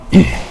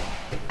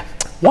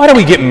Why do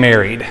we get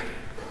married?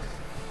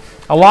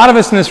 A lot of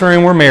us in this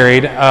room, we're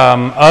married.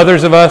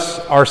 Others of us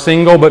are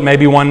single, but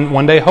maybe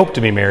one day hope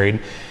to be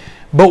married.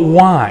 But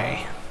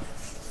why?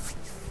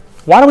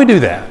 Why do we do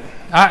that?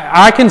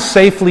 I can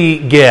safely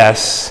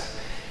guess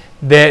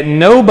that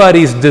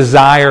nobody's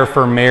desire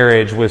for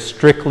marriage was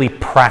strictly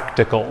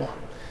practical.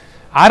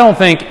 I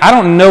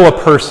don't know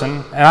a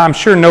person, and I'm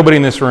sure nobody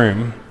in this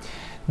room,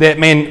 that,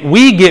 man,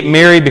 we get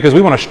married because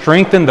we want to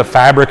strengthen the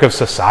fabric of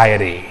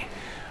society.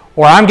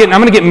 Or I'm going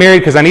to get married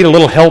because I need a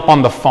little help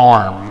on the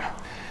farm.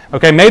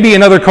 Okay, maybe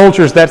in other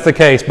cultures that's the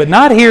case, but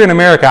not here in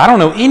America. I don't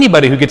know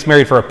anybody who gets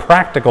married for a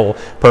practical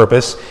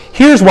purpose.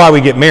 Here's why we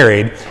get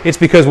married. It's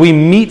because we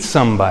meet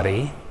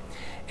somebody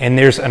and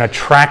there's an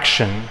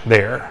attraction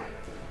there.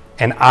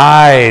 And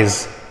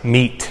eyes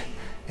meet.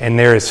 And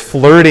there is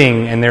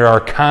flirting and there are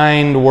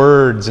kind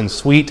words and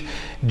sweet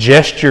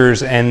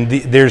gestures. And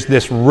there's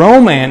this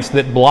romance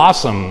that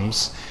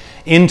blossoms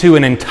into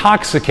an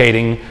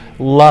intoxicating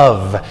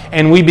love.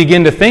 And we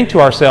begin to think to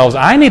ourselves,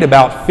 I need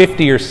about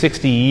 50 or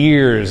 60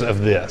 years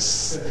of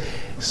this.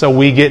 So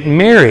we get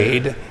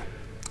married.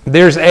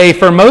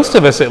 For most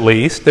of us at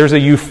least, there's a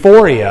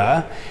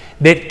euphoria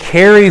that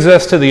carries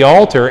us to the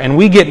altar, and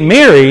we get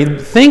married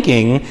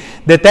thinking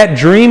that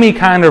dreamy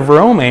kind of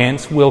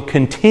romance will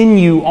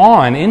continue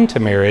on into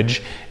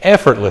marriage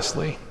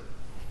effortlessly.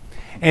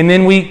 And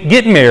then we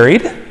get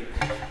married,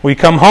 we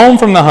come home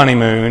from the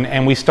honeymoon,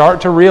 and we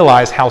start to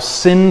realize how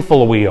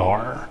sinful we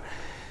are.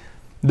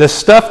 The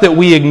stuff that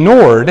we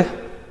ignored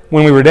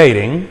when we were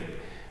dating,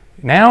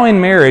 now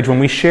in marriage, when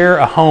we share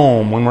a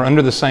home, when we're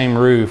under the same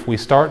roof, we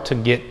start to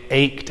get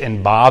ached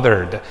and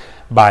bothered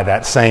by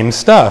that same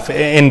stuff.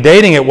 In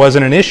dating, it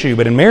wasn't an issue,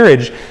 but in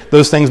marriage,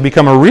 those things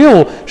become a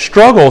real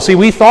struggle. See,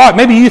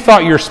 maybe you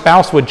thought your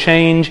spouse would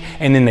change,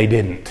 and then they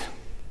didn't.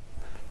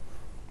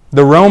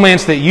 The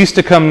romance that used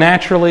to come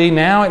naturally,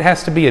 now it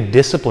has to be a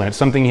discipline. It's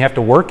something you have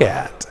to work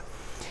at.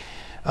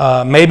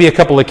 Maybe a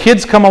couple of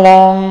kids come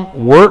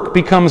along, work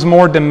becomes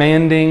more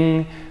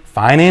demanding,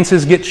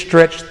 finances get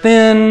stretched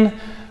thin,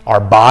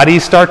 our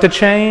bodies start to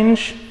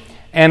change.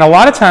 And a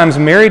lot of times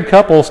married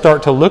couples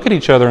start to look at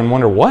each other and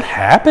wonder, what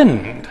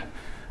happened?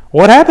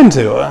 What happened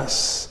to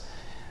us?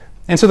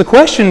 And so the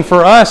question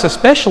for us,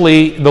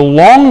 especially the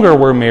longer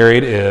we're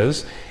married,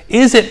 is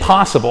it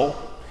possible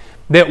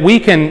that we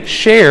can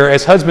share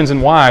as husbands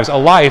and wives a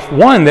life,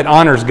 one, that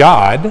honors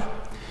God,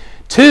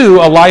 two,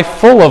 a life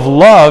full of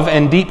love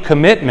and deep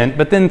commitment,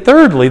 but then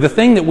thirdly, the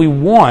thing that we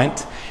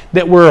want,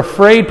 that we're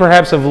afraid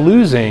perhaps of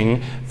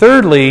losing,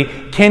 thirdly,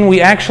 can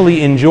we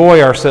actually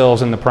enjoy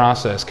ourselves in the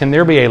process? Can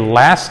there be a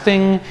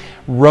lasting,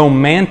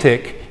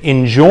 romantic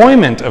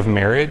enjoyment of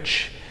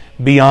marriage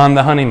beyond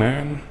the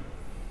honeymoon?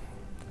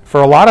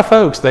 For a lot of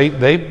folks,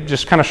 they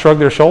just kind of shrug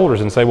their shoulders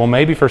and say, well,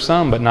 maybe for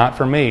some, but not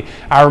for me.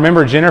 I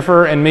remember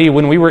Jennifer and me,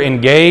 when we were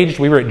engaged,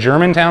 we were at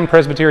Germantown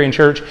Presbyterian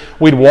Church.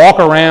 We'd walk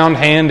around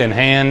hand in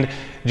hand,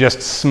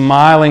 just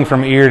smiling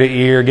from ear to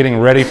ear, getting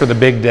ready for the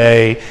big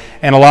day.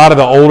 And a lot of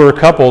the older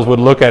couples would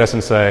look at us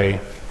and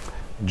say,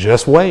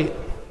 just wait.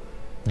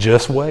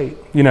 Just wait.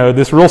 You know,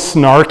 this real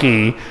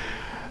snarky,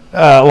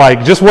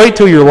 just wait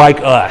till you're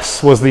like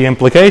us, was the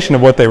implication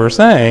of what they were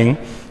saying.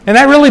 And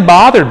that really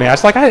bothered me. I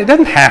was like, it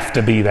doesn't have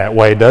to be that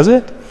way, does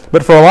it?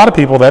 But for a lot of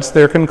people, that's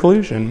their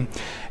conclusion.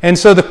 And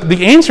so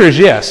the answer is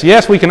yes.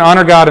 Yes, we can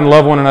honor God and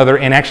love one another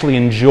and actually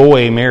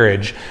enjoy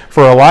marriage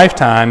for a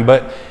lifetime,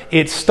 but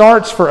it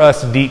starts for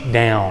us deep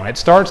down. It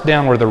starts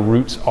down where the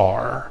roots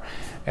are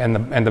and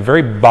the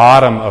very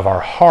bottom of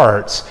our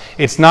hearts.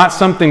 It's not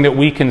something that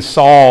we can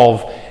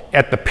solve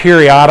at the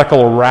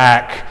periodical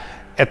rack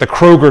at the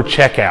Kroger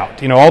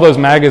checkout. You know, all those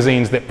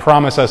magazines that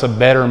promise us a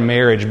better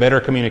marriage,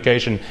 better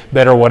communication,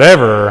 better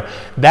whatever.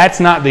 That's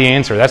not the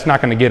answer. That's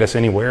not going to get us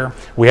anywhere.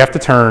 We have to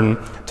turn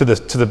to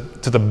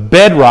the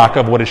bedrock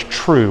of what is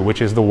true,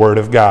 which is the Word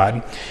of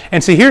God.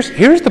 And see,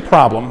 here's the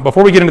problem.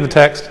 Before we get into the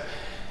text,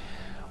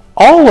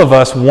 all of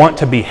us want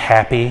to be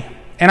happy.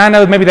 And I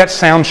know maybe that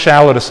sounds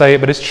shallow to say it,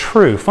 but it's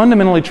true,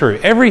 fundamentally true.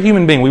 Every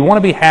human being, we want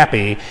to be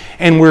happy,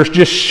 and we're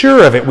just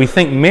sure of it. We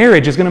think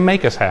marriage is going to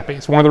make us happy.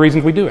 It's one of the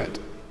reasons we do it.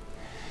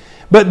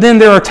 But then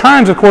there are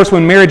times, of course,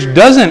 when marriage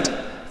doesn't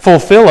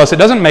fulfill us. It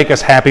doesn't make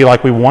us happy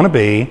like we want to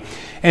be.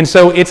 And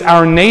so it's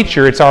our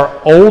nature, it's our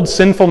old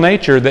sinful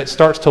nature that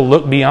starts to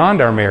look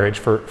beyond our marriage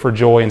for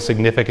joy and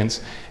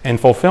significance and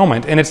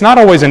fulfillment. And it's not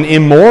always an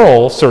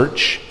immoral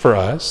search for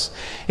us.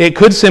 It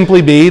could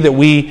simply be that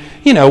we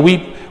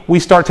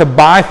start to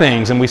buy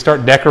things and we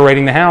start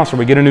decorating the house, or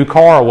we get a new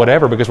car or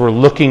whatever because we're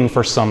looking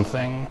for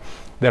something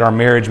that our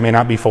marriage may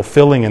not be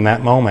fulfilling in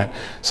that moment.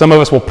 Some of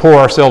us will pour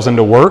ourselves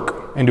into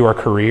work, into our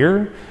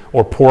career,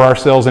 or pour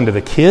ourselves into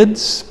the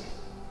kids.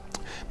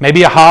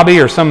 Maybe a hobby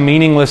or some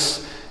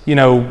meaningless,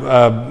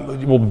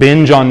 we'll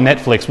binge on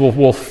Netflix.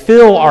 We'll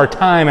fill our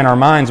time and our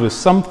minds with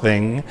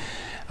something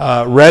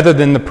rather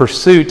than the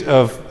pursuit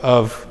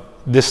of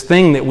this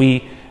thing that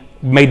we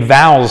made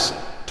vows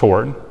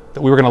toward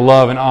that we were going to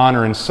love and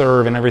honor and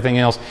serve and everything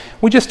else,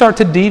 we just start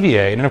to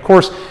deviate. And of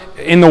course,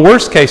 in the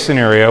worst case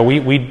scenario,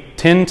 we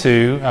tend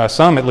to,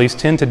 some at least,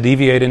 tend to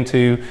deviate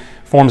into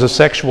forms of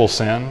sexual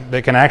sin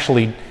that can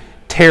actually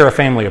tear a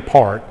family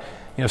apart.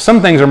 You know,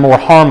 some things are more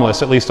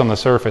harmless, at least on the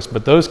surface,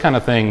 but those kind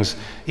of things,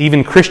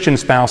 even Christian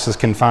spouses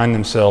can find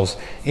themselves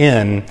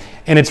in.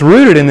 And it's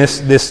rooted in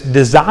this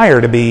desire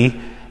to be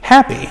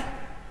happy,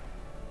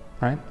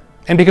 right?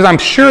 And because I'm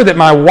sure that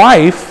my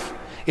wife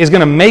is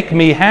going to make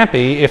me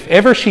happy, if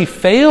ever she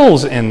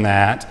fails in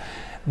that,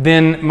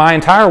 then my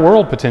entire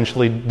world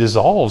potentially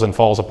dissolves and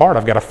falls apart.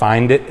 I've got to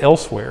find it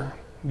elsewhere.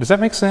 Does that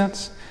make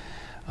sense?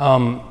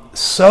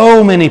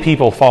 So many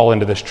people fall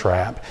into this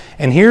trap.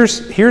 And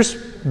here's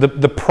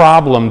the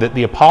problem that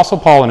the Apostle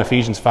Paul in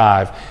Ephesians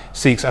 5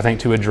 seeks, I think,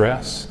 to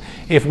address.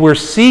 If we're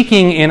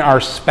seeking in our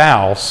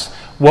spouse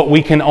what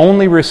we can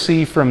only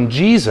receive from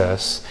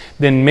Jesus,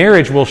 then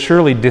marriage will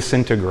surely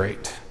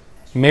disintegrate.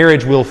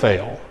 Marriage will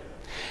fail.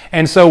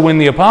 And so when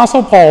the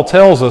Apostle Paul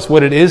tells us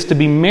what it is to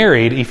be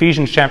married,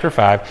 Ephesians chapter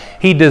 5,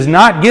 he does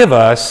not give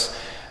us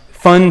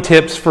fun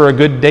tips for a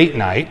good date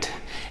night.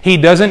 He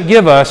doesn't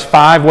give us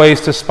 5 ways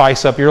to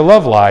spice up your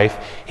love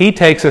life. He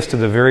takes us to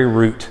the very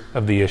root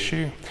of the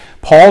issue.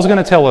 Paul's going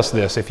to tell us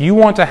this. If you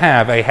want to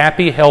have a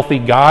happy, healthy,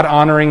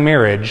 God-honoring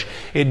marriage,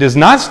 it does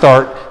not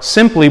start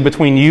simply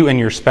between you and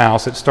your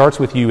spouse. It starts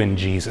with you and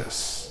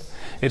Jesus.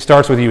 It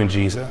starts with you and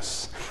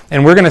Jesus.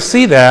 And we're going to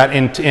see that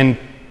in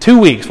 2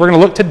 weeks. We're going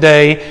to look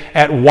today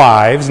at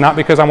wives, not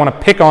because I want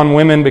to pick on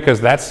women, because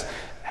that's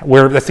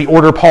the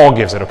order Paul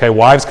gives it. Okay,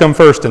 wives come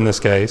first in this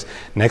case.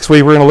 Next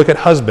week we're going to look at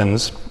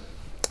husbands.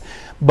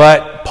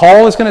 But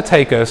Paul is going to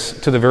take us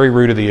to the very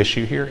root of the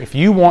issue here. If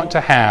you want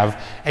to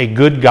have a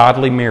good,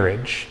 godly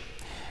marriage,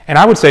 and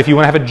I would say if you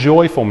want to have a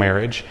joyful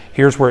marriage,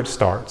 here's where it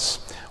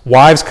starts.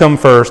 Wives come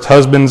first.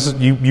 Husbands,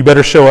 you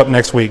better show up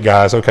next week,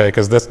 guys, okay?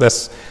 Because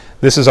this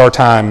is our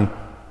time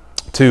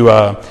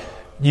to...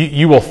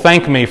 You will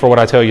thank me for what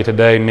I tell you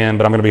today, men,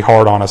 but I'm going to be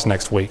hard on us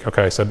next week,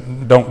 okay? So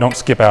don't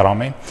skip out on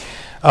me.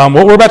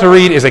 What we're about to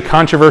read is a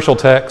controversial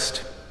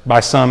text. By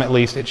some, at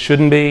least, it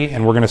shouldn't be,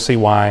 and we're going to see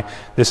why.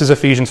 This is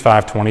Ephesians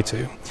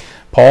 5:22.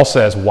 Paul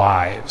says,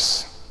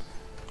 Wives,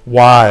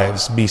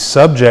 be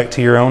subject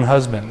to your own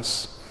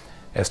husbands,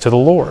 as to the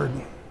Lord.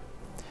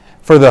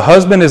 For the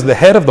husband is the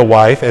head of the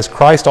wife, as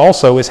Christ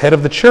also is head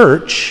of the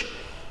church,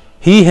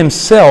 he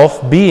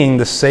himself being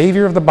the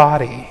Savior of the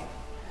body.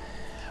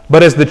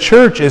 But as the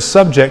church is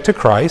subject to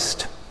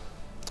Christ,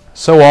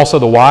 so also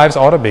the wives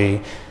ought to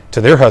be to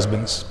their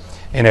husbands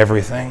in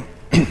everything.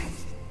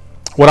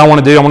 What I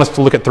want to do, I want us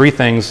to look at 3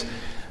 things,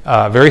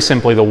 very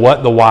simply, the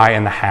what, the why,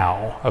 and the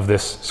how of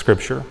this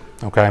scripture.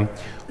 Okay?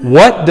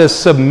 What does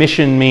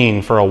submission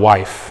mean for a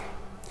wife?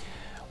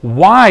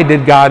 Why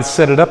did God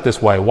set it up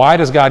this way? Why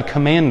does God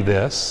command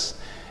this?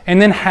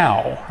 And then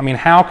how? I mean,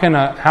 how can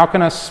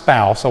a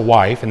spouse, a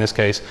wife in this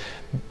case,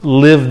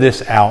 live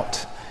this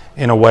out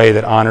in a way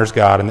that honors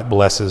God and that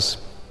blesses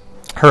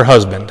her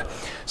husband?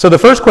 So the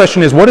first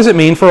question is, what does it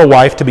mean for a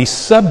wife to be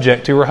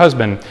subject to her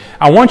husband?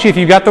 I want you, if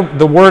you've got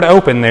the word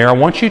open there, I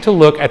want you to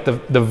look at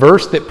the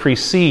verse that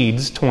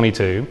precedes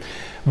 22.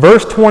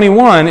 Verse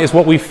 21 is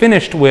what we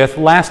finished with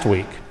last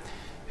week.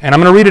 And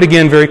I'm going to read it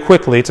again very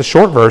quickly. It's a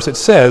short verse. It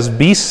says,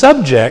 be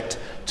subject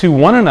to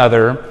one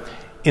another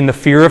in the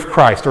fear of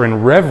Christ, or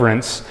in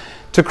reverence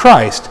to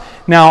Christ.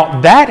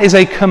 Now, that is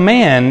a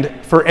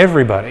command for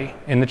everybody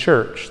in the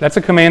church. That's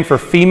a command for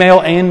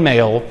female and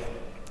male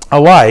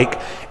alike.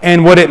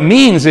 And what it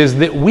means is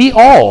that we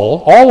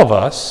all of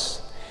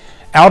us,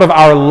 out of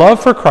our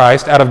love for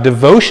Christ, out of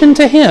devotion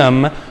to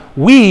Him,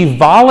 we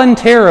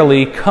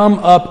voluntarily come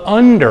up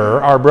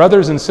under our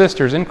brothers and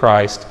sisters in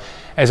Christ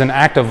as an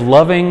act of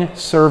loving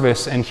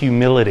service and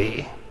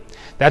humility.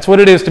 That's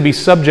what it is to be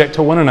subject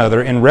to one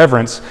another in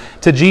reverence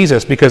to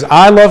Jesus. Because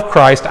I love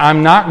Christ,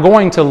 I'm not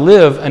going to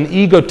live an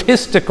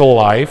egotistical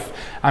life.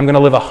 I'm going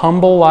to live a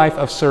humble life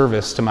of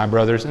service to my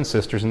brothers and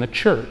sisters in the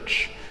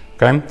church.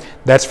 Okay?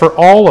 That's for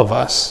all of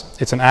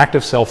us. It's an act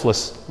of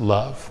selfless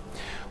love.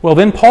 Well,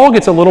 then Paul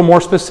gets a little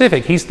more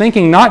specific. He's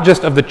thinking not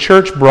just of the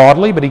church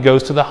broadly, but he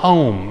goes to the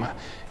home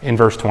in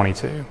verse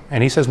 22.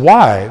 And he says,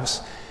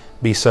 wives,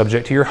 be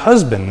subject to your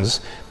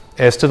husbands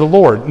as to the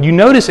Lord. You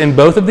notice in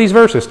both of these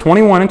verses,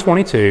 21 and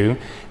 22,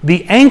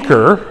 the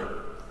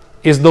anchor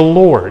is the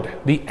Lord.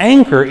 The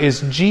anchor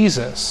is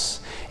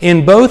Jesus.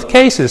 In both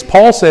cases,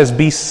 Paul says,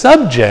 be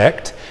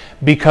subject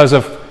because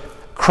of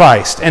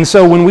Christ. And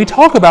so when we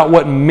talk about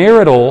what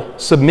marital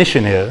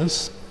submission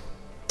is,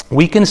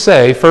 we can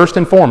say, first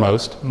and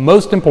foremost,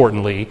 most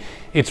importantly,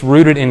 it's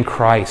rooted in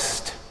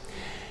Christ.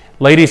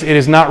 Ladies, it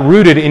is not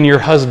rooted in your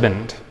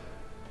husband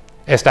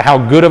as to how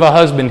good of a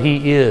husband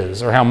he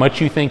is or how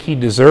much you think he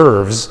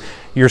deserves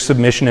your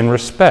submission and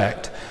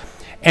respect.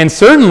 And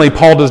certainly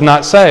Paul does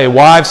not say,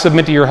 wives,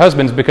 submit to your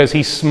husbands because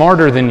he's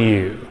smarter than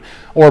you,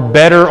 or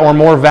better or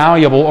more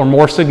valuable or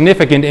more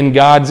significant in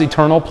God's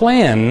eternal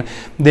plan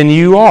than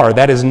you are.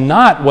 That is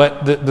not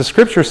what the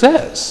Scripture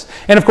says.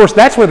 And of course,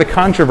 that's where the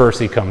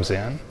controversy comes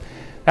in.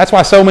 That's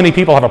why so many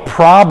people have a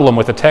problem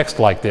with a text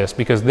like this,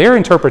 because their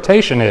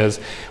interpretation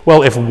is,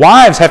 well, if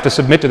wives have to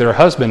submit to their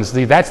husbands,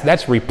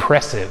 that's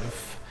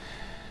repressive.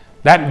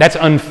 That's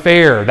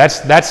unfair.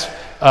 That's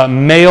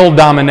male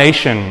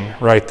domination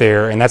right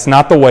there, and that's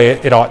not the way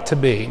it ought to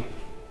be.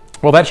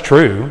 Well, that's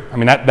true. I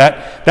mean,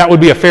 that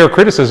would be a fair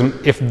criticism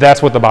if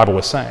that's what the Bible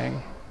was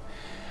saying.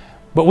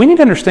 But we need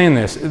to understand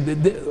this.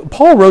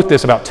 Paul wrote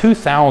this about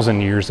 2,000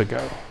 years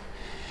ago.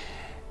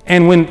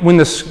 And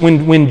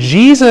when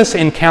Jesus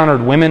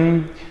encountered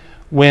women,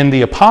 when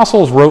the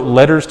apostles wrote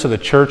letters to the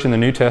church in the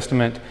New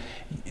Testament,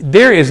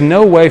 there is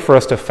no way for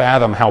us to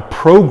fathom how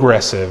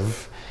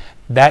progressive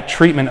that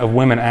treatment of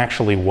women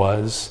actually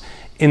was.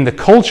 In the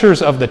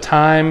cultures of the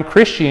time,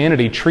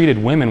 Christianity treated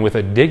women with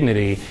a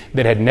dignity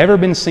that had never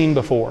been seen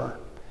before.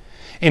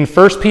 In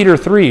 1 Peter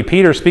 3,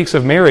 Peter speaks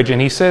of marriage,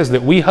 and he says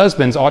that we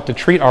husbands ought to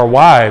treat our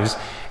wives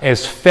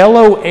as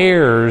fellow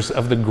heirs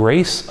of the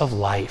grace of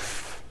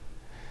life.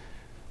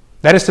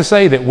 That is to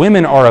say that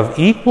women are of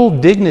equal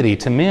dignity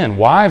to men.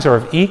 Wives are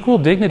of equal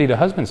dignity to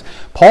husbands.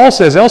 Paul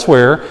says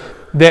elsewhere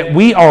that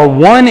we are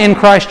one in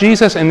Christ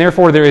Jesus, and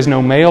therefore there is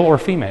no male or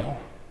female.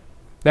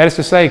 That is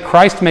to say,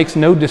 Christ makes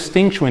no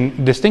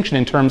distinction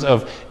in terms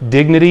of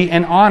dignity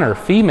and honor.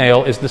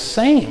 Female is the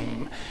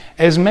same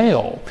as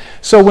male.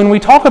 So when we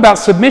talk about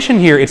submission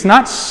here, it's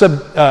not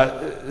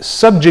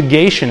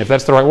subjugation, if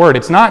that's the right word.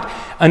 It's not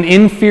an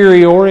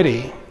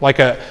inferiority,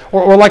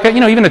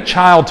 even a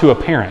child to a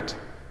parent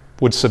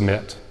would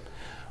submit,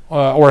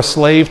 or a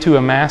slave to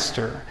a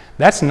master.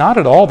 That's not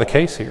at all the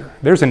case here.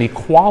 There's an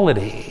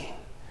equality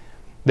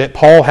that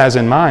Paul has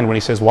in mind when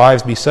he says,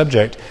 wives, be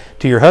subject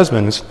to your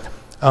husbands,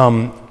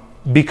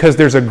 because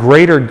there's a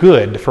greater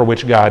good for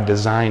which God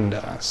designed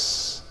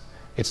us.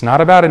 It's not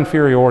about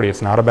inferiority.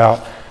 It's not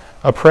about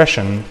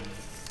oppression.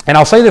 And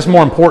I'll say this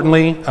more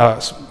importantly,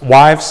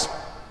 wives,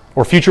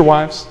 or future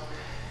wives,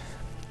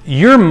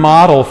 your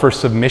model for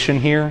submission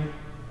here,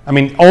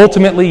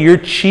 ultimately, your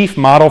chief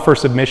model for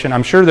submission,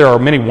 I'm sure there are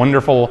many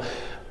wonderful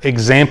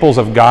examples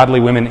of godly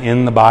women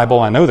in the Bible.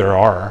 I know there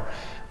are.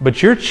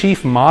 But your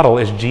chief model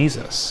is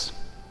Jesus.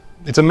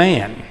 It's a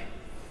man.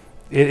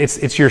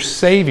 It's your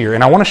Savior.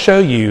 And I want to show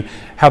you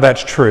how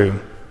that's true.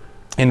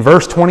 In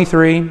verse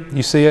 23,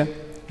 you see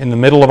it in the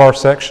middle of our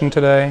section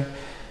today.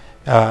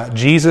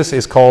 Jesus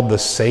is called the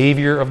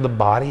Savior of the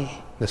body,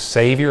 the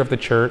Savior of the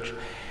church.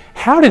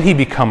 How did he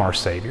become our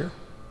Savior?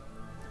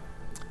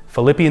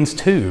 Philippians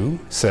 2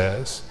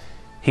 says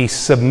he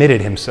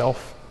submitted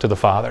himself to the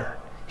Father.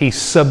 He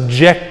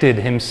subjected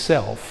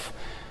himself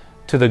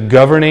to the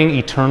governing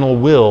eternal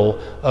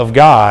will of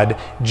God.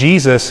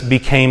 Jesus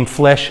became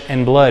flesh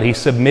and blood. He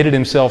submitted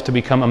himself to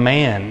become a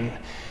man.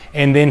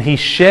 And then he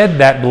shed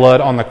that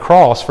blood on the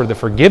cross for the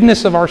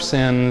forgiveness of our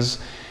sins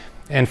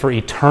and for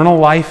eternal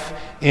life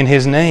in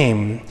his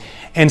name.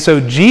 And so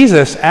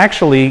Jesus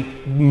actually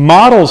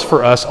models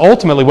for us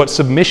ultimately what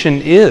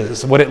submission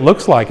is, what it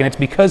looks like. And it's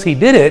because he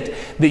did it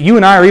that you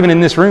and I are even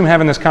in this room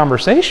having this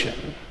conversation.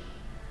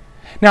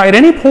 Now, at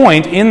any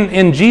point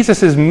in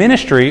Jesus'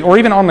 ministry, or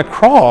even on the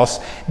cross,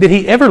 did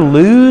he ever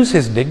lose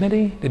his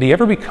dignity? Did he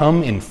ever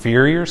become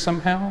inferior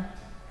somehow?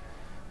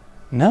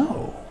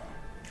 No.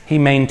 He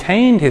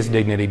maintained his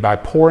dignity by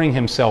pouring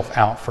himself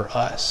out for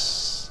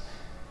us.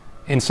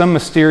 In some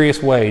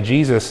mysterious way,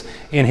 Jesus,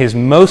 in his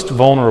most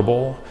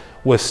vulnerable,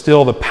 was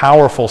still the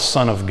powerful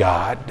Son of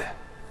God.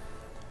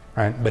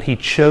 Right? But he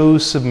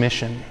chose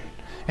submission.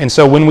 And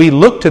so when we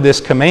look to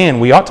this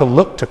command, we ought to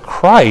look to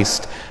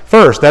Christ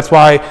first. That's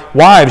why,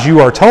 wives, you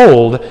are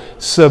told,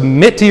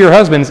 submit to your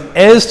husbands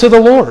as to the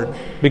Lord,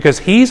 because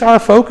he's our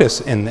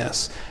focus in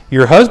this.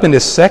 Your husband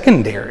is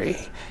secondary.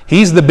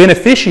 He's the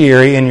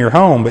beneficiary in your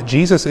home, but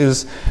Jesus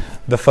is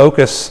the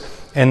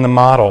focus and the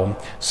model.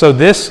 So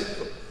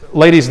this,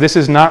 ladies, this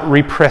is not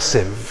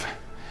repressive.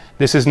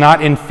 This is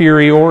not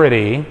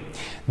inferiority.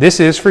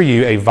 This is for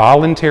you a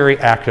voluntary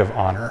act of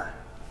honor.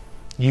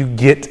 You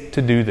get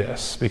to do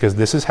this because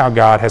this is how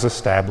God has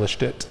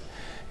established it.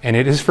 And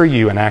it is for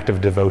you an act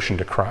of devotion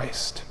to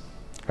Christ.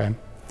 Okay?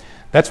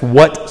 That's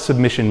what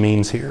submission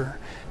means here.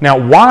 Now,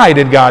 why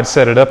did God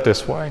set it up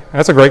this way?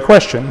 That's a great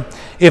question.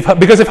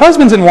 Because if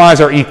husbands and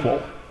wives are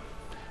equal,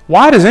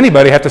 why does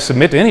anybody have to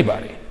submit to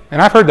anybody?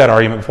 And I've heard that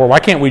argument before. Why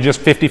can't we just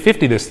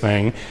 50-50 this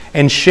thing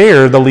and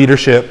share the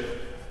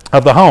leadership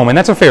of the home? And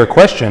that's a fair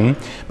question.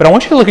 But I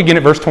want you to look again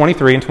at verse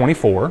 23 and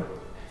 24,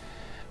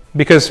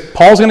 because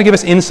Paul's going to give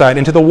us insight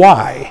into the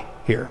why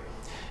here.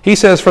 He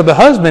says, "For the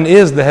husband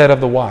is the head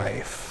of the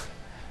wife,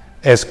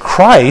 as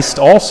Christ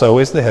also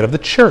is the head of the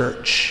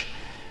church,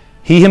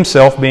 he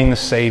himself being the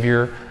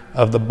Savior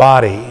of the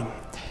body.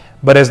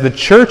 But as the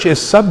church is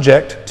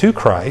subject to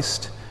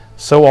Christ,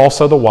 so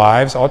also the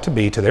wives ought to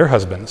be to their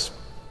husbands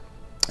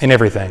in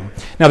everything."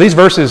 Now these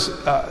verses,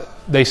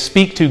 they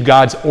speak to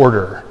God's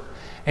order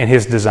and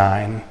his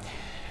design.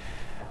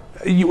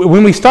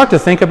 When we start to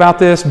think about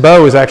this,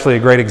 Bo is actually a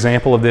great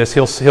example of this.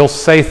 He'll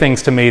say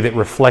things to me that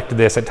reflect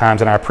this at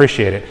times, and I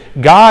appreciate it.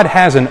 God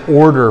has an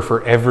order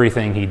for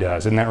everything he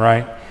does. Isn't that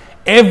right?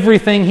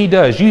 Everything he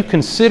does. You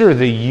consider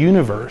the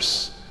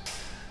universe.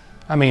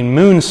 I mean,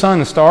 moon,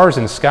 sun, stars,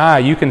 and sky.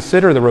 You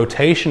consider the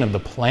rotation of the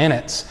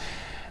planets.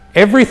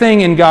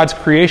 Everything in God's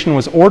creation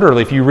was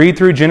orderly. If you read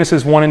through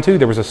Genesis 1 and 2,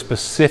 there was a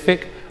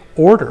specific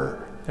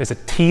order. It's a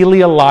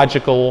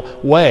teleological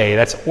way.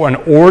 That's an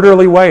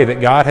orderly way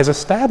that God has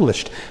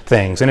established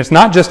things. And it's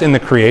not just in the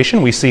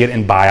creation. We see it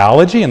in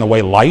biology and the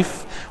way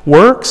life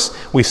works.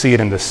 We see it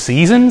in the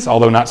seasons,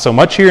 although not so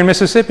much here in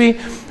Mississippi.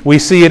 We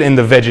see it in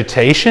the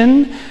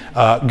vegetation.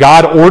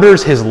 God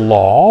orders His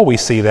law. We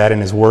see that in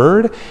His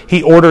Word.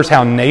 He orders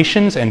how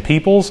nations and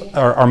peoples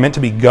are meant to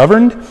be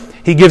governed.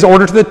 He gives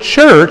order to the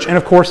church, and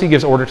of course He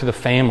gives order to the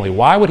family.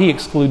 Why would He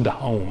exclude the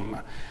home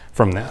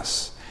from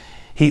this?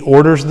 He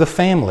orders the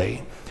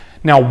family.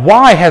 Now,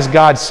 why has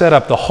God set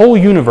up the whole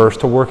universe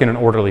to work in an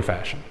orderly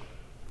fashion?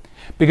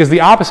 Because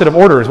the opposite of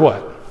order is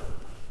what?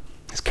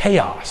 It's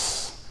chaos.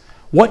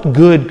 What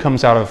good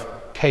comes out of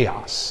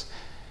chaos?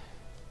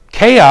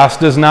 Chaos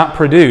does not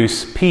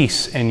produce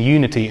peace and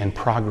unity and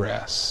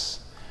progress.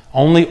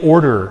 Only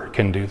order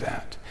can do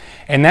that.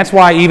 And that's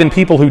why even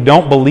people who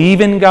don't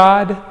believe in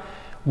God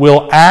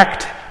will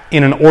act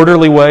in an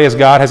orderly way as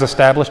God has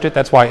established it.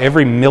 That's why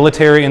every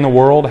military in the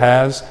world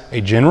has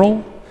a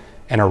general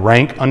and a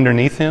rank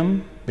underneath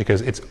him,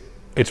 because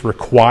it's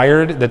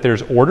required that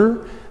there's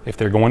order if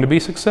they're going to be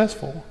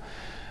successful.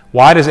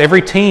 Why does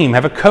every team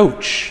have a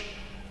coach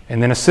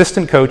and then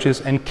assistant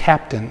coaches and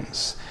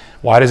captains?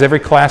 Why does every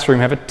classroom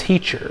have a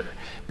teacher?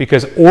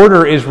 Because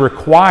order is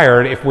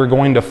required if we're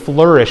going to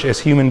flourish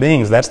as human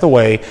beings. That's the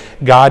way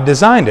God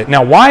designed it.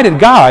 Now, why did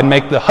God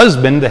make the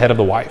husband the head of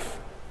the wife?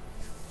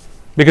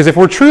 Because if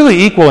we're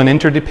truly equal and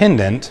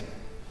interdependent,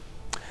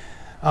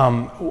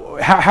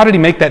 how did He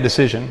make that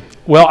decision?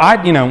 Well,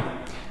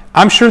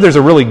 I'm sure there's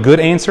a really good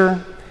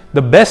answer.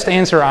 The best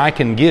answer I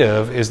can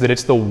give is that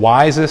it's the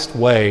wisest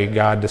way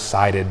God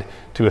decided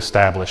to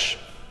establish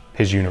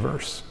His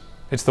universe.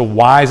 It's the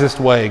wisest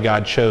way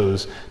God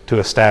chose to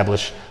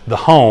establish the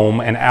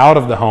home, and out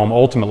of the home,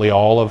 ultimately,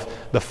 all of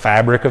the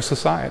fabric of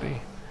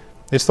society.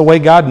 It's the way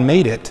God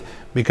made it,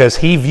 because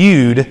He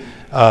viewed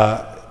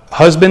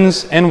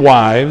husbands and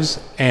wives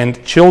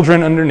and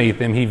children underneath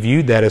them, He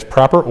viewed that as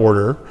proper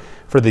order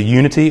for the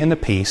unity and the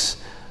peace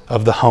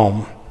of the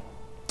home.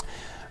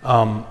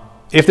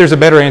 If there's a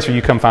better answer,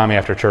 you come find me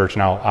after church,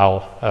 and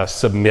I'll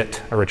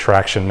submit a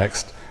retraction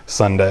next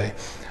Sunday.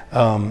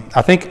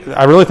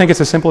 I really think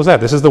it's as simple as that.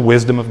 This is the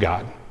wisdom of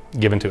God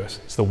given to us.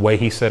 It's the way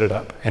He set it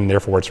up, and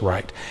therefore it's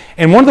right.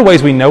 And one of the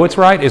ways we know it's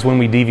right is when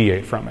we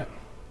deviate from it.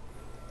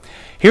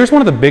 Here's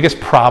one of the biggest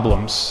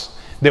problems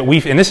that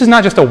and this is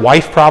not just a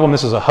wife problem,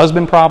 this is a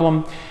husband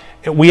problem.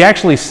 We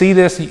actually see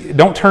this,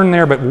 don't turn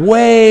there, but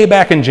way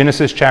back in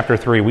Genesis chapter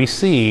 3, we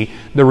see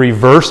the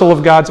reversal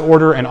of God's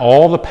order and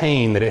all the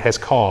pain that it has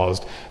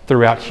caused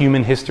throughout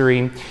human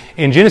history.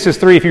 In Genesis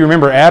 3, if you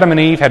remember, Adam and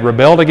Eve had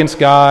rebelled against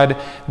God.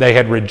 They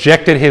had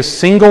rejected His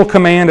single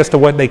command as to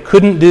what they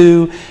couldn't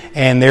do,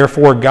 and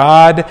therefore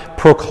God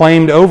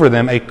proclaimed over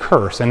them a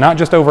curse. And not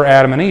just over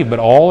Adam and Eve, but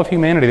all of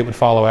humanity that would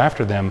follow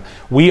after them.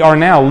 We are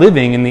now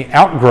living in the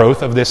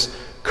outgrowth of this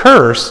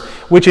curse,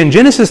 which in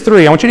Genesis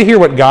 3, I want you to hear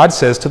what God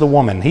says to the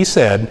woman. He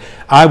said,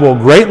 I will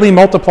greatly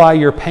multiply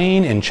your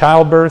pain in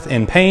childbirth.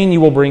 In pain you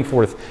will bring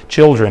forth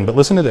children. But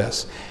listen to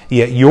this.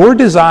 Yet your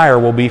desire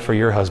will be for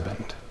your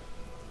husband,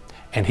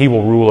 and he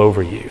will rule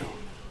over you.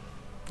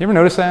 You ever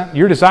notice that?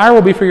 Your desire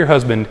will be for your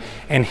husband,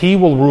 and he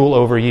will rule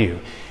over you.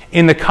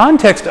 In the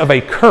context of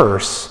a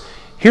curse,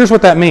 here's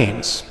what that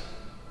means.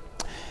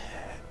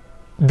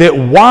 That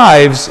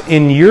wives,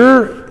 in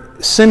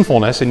your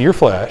sinfulness, in your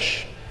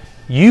flesh,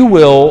 you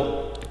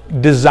will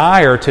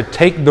desire to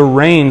take the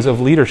reins of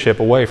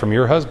leadership away from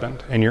your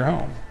husband and your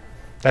home.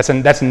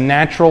 That's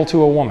natural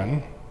to a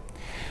woman.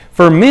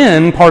 For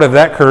men, part of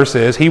that curse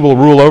is he will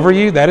rule over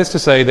you. That is to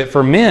say that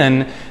for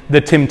men,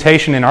 the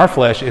temptation in our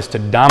flesh is to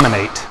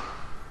dominate,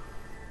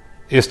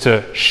 is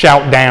to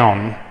shout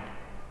down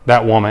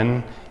that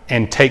woman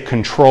and take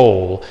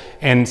control.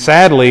 And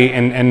sadly,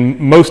 and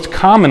most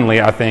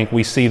commonly, I think,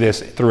 we see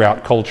this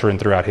throughout culture and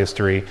throughout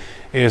history,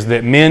 is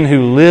that men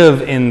who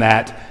live in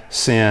that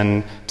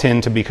sin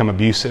tend to become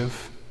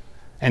abusive.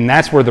 And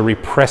that's where the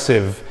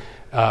repressive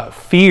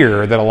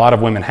fear that a lot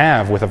of women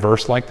have with a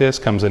verse like this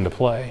comes into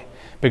play.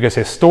 Because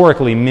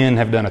historically, men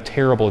have done a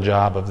terrible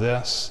job of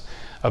this,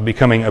 of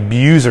becoming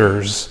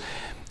abusers,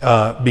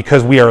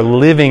 because we are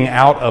living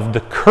out of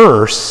the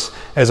curse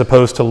as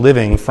opposed to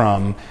living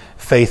from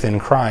faith in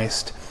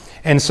Christ.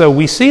 And so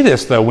we see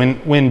this, though,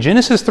 when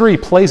Genesis 3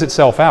 plays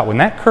itself out, when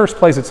that curse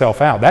plays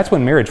itself out, that's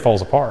when marriage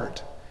falls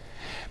apart.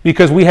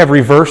 Because we have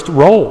reversed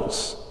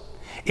roles.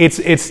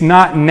 It's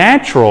not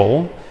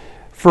natural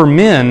for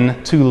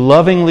men to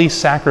lovingly,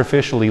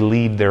 sacrificially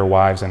lead their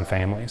wives and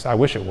families. I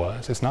wish it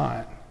was. It's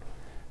not.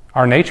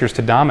 Our nature is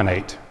to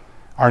dominate.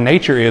 Our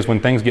nature is, when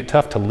things get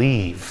tough, to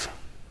leave.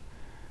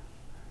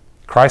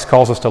 Christ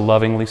calls us to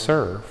lovingly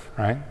serve,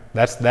 right?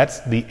 That's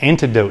the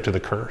antidote to the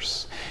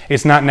curse.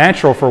 It's not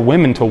natural for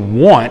women to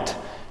want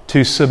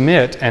to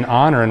submit and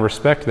honor and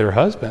respect their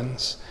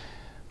husbands.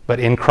 But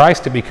in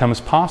Christ it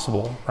becomes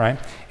possible, right?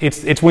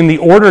 It's when the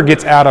order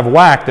gets out of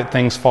whack that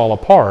things fall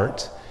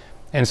apart.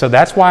 And so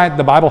that's why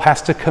the Bible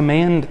has to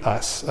command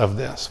us of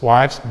this.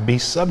 Wives, be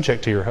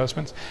subject to your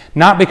husbands.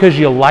 Not because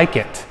you like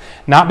it,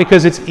 not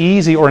because it's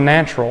easy or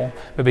natural,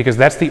 but because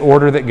that's the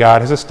order that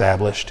God has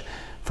established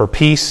for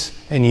peace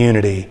and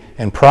unity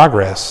and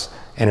progress,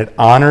 and it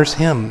honors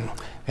Him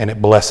and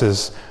it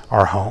blesses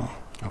our home.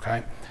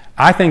 Okay?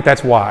 I think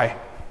that's why.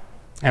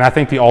 And I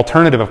think the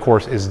alternative, of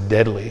course, is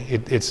deadly.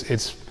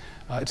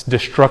 It's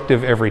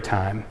destructive every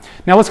time.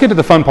 Now let's get to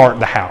the fun part,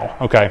 the how.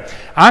 Okay,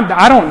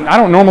 I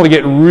don't normally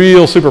get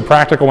real super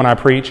practical when I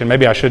preach, and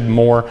maybe I should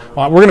more.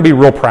 We're going to be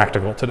real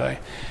practical today.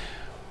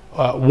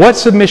 What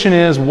submission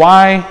is,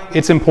 why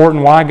it's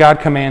important, why God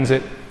commands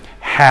it,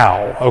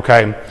 how.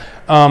 Okay,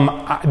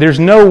 there's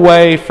no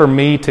way for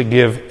me to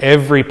give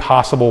every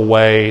possible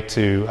way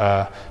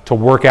to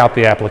work out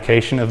the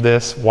application of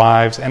this,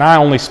 wives, and I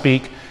only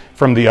speak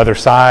from the other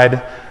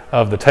side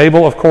of the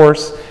table, of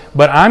course.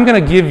 But I'm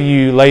going to give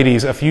you,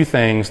 ladies, a few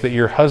things that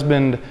your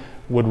husband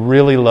would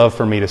really love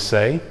for me to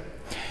say.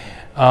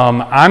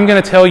 I'm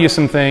going to tell you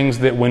some things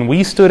that when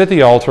we stood at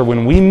the altar,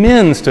 when we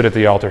men stood at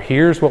the altar,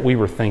 here's what we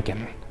were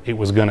thinking it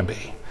was going to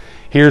be.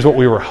 Here's what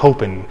we were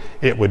hoping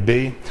it would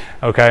be.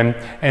 Okay?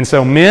 And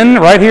so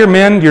men, right here,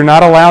 men, you're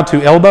not allowed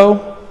to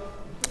elbow.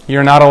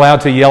 You're not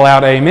allowed to yell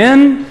out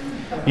amen.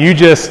 You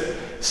just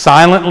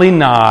silently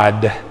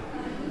nod.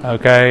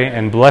 Okay?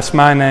 And bless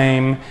my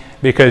name.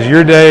 Because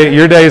your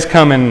day is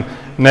coming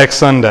next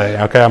Sunday.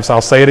 Okay,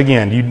 I'll say it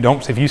again.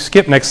 If you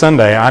skip next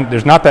Sunday,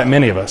 there's not that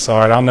many of us. All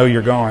right, I'll know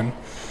you're going.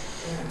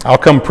 I'll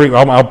come.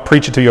 I'll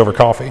preach it to you over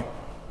coffee.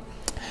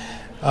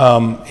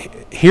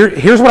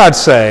 Here's what I'd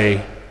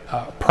say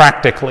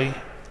practically,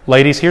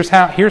 ladies. Here's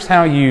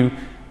how you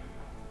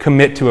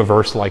commit to a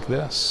verse like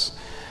this.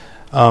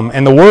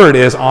 And the word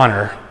is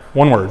honor.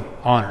 One word,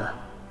 honor.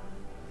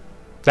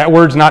 That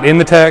word's not in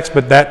the text,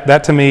 but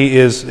that to me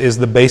is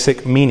the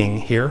basic meaning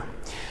here.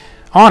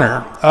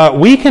 Honor.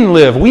 We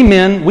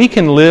men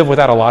can live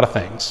without a lot of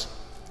things.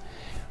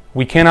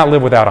 We cannot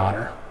live without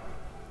honor.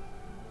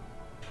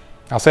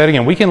 I'll say it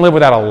again. We can live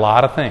without a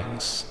lot of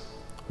things.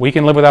 We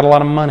can live without a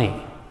lot of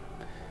money.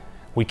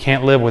 We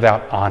can't live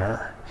without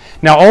honor.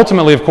 Now,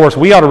 ultimately, of course,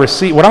 we ought to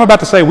receive, what I'm about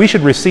to say, we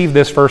should receive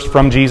this first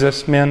from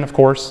Jesus, men, of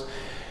course.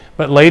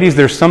 But ladies,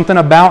 there's something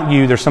about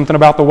you, there's something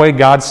about the way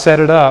God set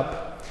it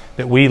up,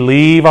 that we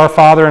leave our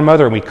father and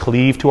mother and we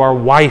cleave to our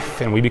wife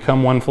and we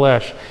become one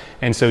flesh.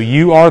 And so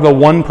you are the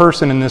one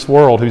person in this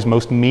world who's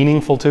most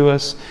meaningful to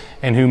us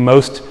and who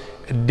most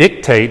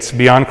dictates,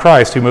 beyond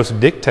Christ, who most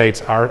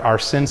dictates our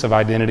sense of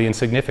identity and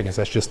significance.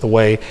 That's just the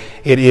way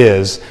it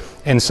is.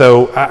 And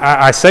so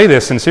I say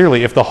this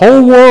sincerely. If the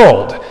whole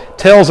world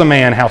tells a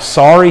man how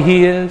sorry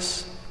he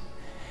is,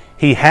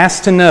 he has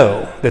to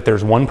know that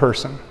there's one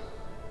person.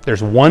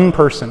 There's one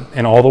person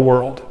in all the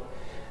world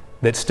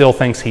that still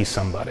thinks he's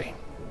somebody.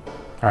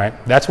 All right?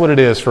 That's what it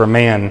is for a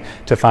man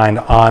to find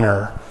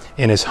honor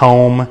in his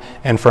home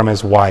and from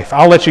his wife.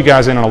 I'll let you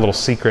guys in on a little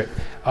secret.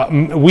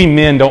 We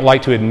men don't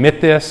like to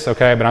admit this,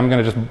 okay, but I'm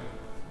going to just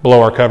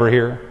blow our cover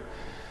here.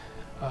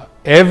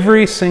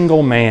 Every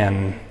single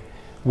man,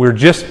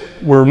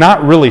 we're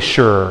not really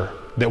sure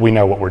that we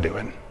know what we're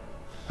doing,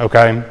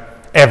 okay?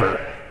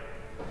 Ever.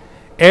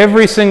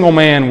 Every single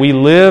man, we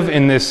live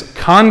in this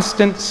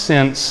constant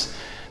sense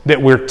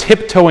that we're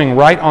tiptoeing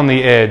right on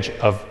the edge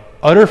of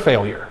utter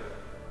failure.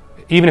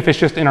 Even if it's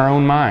just in our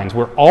own minds,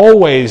 we're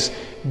always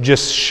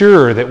just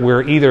sure that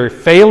we're either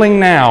failing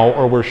now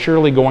or we're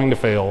surely going to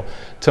fail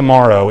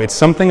tomorrow. It's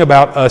something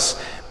about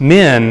us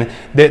men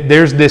that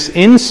there's this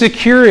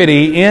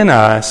insecurity in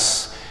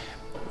us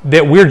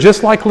that we're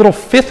just like little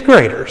fifth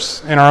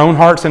graders in our own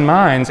hearts and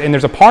minds, and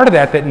there's a part of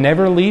that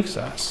never leaves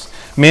us.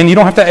 Men, you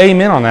don't have to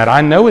amen on that.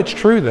 I know it's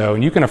true, though,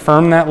 and you can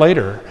affirm that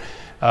later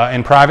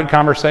in private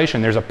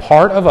conversation. There's a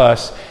part of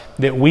us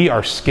that we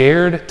are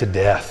scared to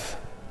death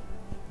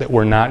that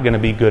we're not going to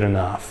be good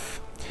enough.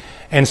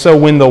 And so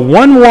when the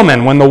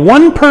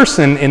one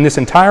person in this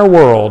entire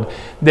world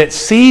that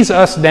sees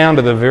us down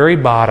to the very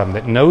bottom,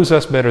 that knows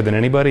us better than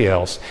anybody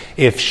else,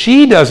 if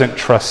she doesn't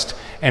trust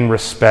and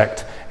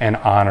respect and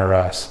honor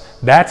us,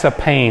 that's a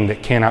pain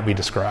that cannot be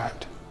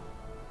described.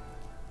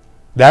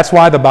 That's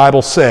why the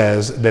Bible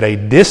says that a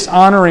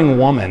dishonoring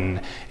woman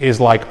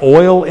is like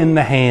oil in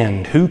the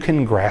hand. Who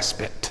can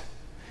grasp it?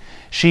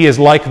 She is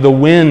like the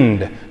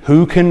wind.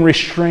 Who can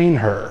restrain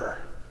her?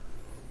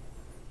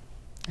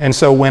 And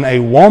so when a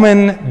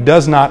woman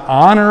does not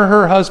honor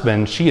her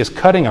husband, she is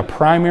cutting a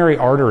primary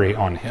artery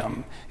on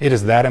him. It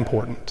is that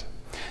important.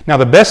 Now,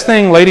 the best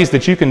thing, ladies,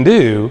 that you can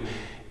do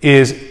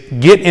is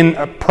get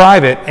in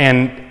private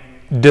and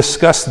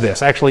discuss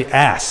this. Actually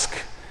ask,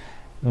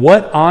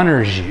 what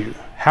honors you?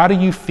 How do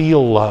you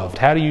feel loved?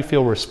 How do you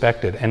feel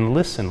respected? And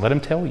listen, let him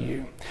tell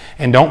you.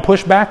 And don't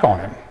push back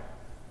on him.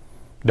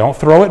 Don't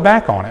throw it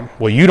back on him.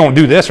 Well, you don't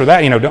do this or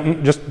that.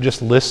 Don't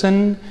just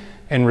listen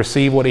and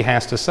receive what he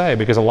has to say,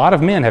 because a lot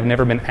of men have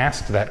never been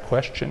asked that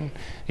question,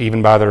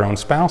 even by their own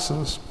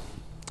spouses.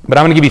 But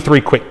I'm going to give you 3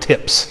 quick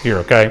tips here,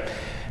 okay?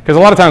 Because a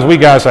lot of times we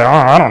guys say,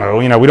 I don't know,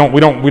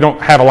 we don't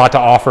have a lot to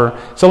offer.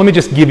 So let me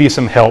just give you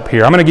some help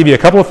here. I'm going to give you a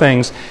couple of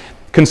things.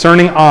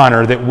 concerning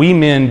honor that we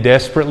men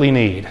desperately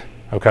need,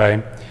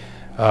 okay,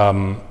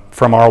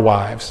 from our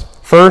wives.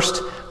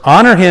 First,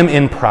 honor him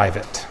in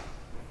private.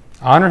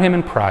 Honor him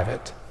in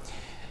private.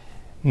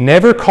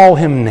 Never call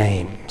him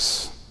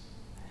names.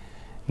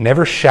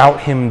 Never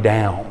shout him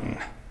down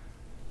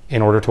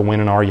in order to win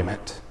an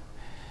argument.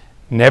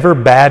 Never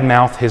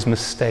badmouth his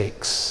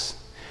mistakes.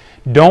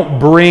 Don't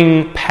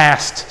bring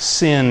past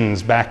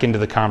sins back into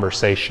the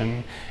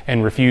conversation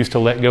and refuse to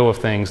let go of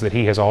things that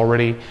he has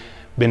already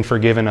been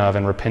forgiven of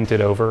and repented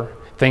over.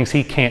 Things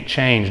he can't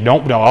change.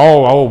 Don't go,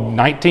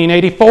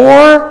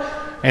 1984,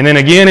 and then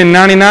again in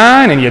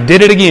 99, and you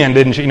did it again,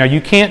 didn't you?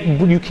 You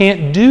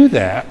can't do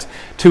that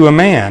to a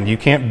man. You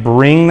can't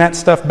bring that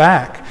stuff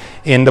back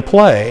into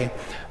play.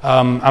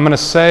 I'm going to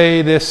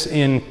say this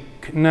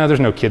no, there's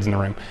no kids in the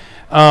room.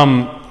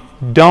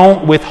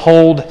 Don't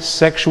withhold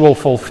sexual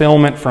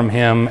fulfillment from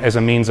him as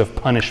a means of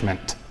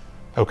punishment,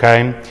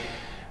 okay?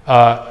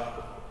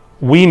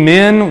 We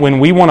men, when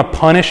we want to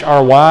punish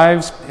our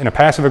wives in a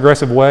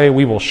passive-aggressive way,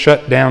 we will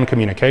shut down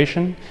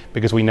communication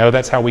because we know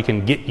that's how we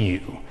can get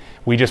you.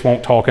 We just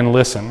won't talk and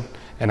listen,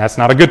 and that's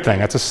not a good thing.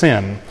 That's a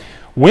sin.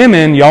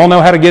 Women, y'all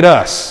know how to get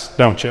us,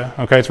 don't you?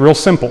 Okay, it's real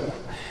simple.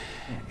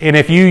 And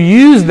if you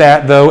use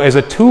that, though, as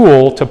a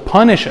tool to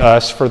punish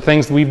us for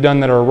things we've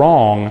done that are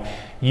wrong,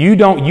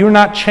 you're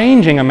not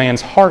changing a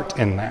man's heart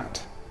in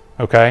that,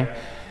 okay?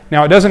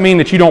 Now, it doesn't mean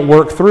that you don't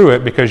work through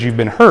it because you've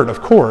been hurt,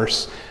 of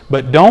course,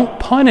 but don't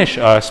punish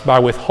us by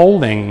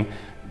withholding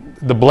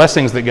the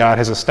blessings that God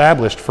has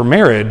established for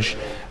marriage,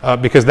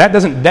 because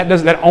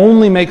that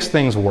only makes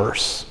things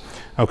worse,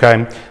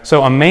 okay?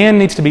 So a man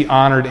needs to be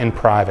honored in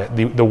private.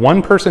 The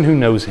one person who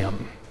knows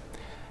him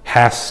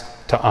has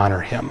to honor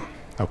him,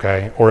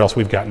 okay? Or else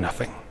we've got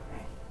nothing.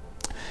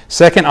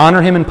 Second,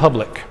 honor him in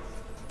public.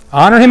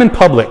 Honor him in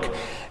public.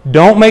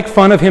 Don't make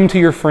fun of him to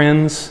your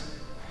friends.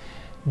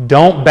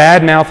 Don't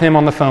badmouth him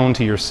on the phone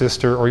to your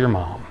sister or your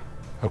mom,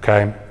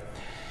 okay?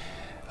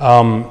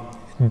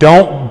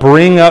 Don't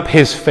bring up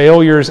his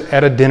failures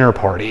at a dinner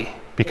party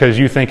because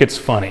you think it's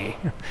funny.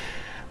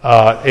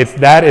 Let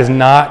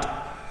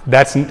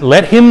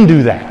him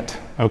do that,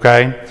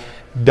 okay?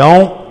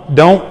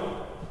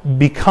 Don't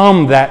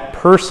become that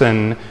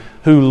person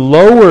who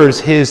lowers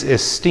his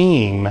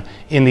esteem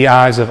in the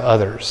eyes of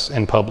others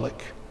in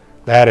public.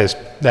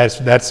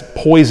 That's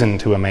poison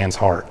to a man's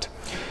heart.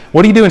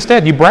 What do you do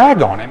instead? You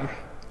brag on him.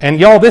 And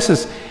y'all,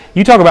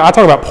 I talk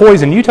about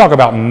poison, you talk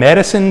about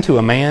medicine to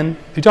a man,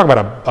 you talk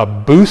about a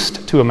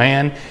boost to a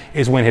man,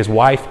 is when his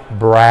wife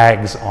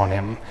brags on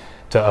him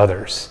to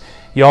others.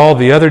 Y'all,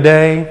 the other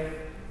day,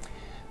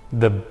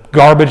 the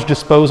garbage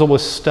disposal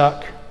was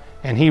stuck,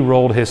 and he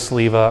rolled his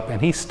sleeve up,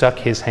 and he stuck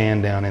his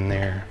hand down in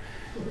there,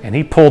 and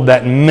he pulled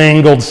that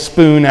mangled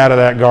spoon out of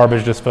that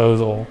garbage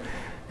disposal,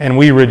 and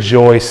we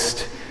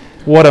rejoiced.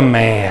 What a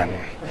man.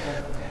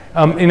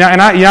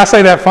 I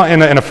say that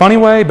in a funny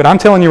way, but I'm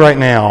telling you right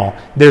now,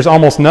 there's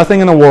almost nothing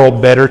in the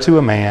world better to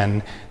a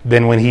man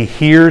than when he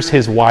hears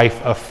his wife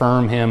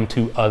affirm him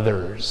to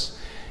others.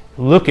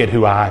 Look at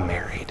who I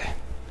married.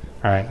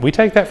 All right, we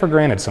take that for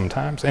granted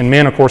sometimes. And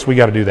men, of course, we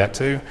got to do that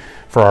too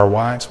for our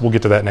wives. We'll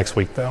get to that next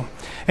week, though.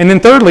 And then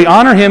thirdly,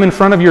 honor him in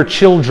front of your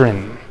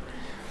children.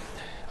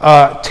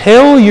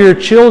 Tell your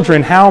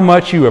children how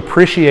much you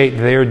appreciate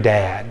their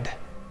dad.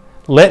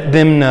 Let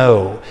them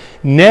know.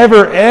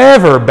 Never,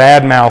 ever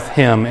badmouth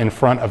him in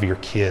front of your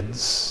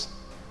kids.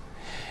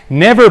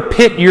 Never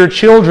pit your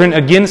children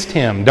against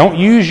him. Don't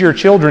use your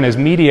children as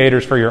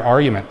mediators for your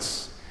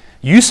arguments.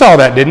 You saw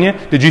that, didn't you?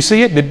 Did you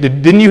see it?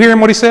 Didn't you hear him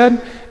what he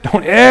said?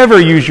 Don't ever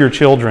use your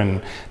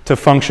children to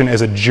function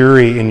as a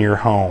jury in your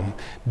home.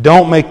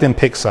 Don't make them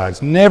pick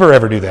sides. Never,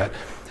 ever do that.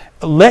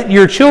 Let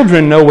your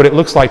children know what it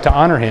looks like to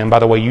honor him by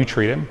the way you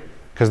treat him,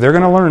 because they're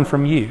going to learn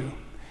from you.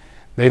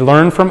 They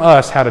learn from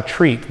us how to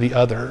treat the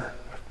other.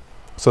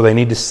 So they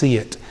need to see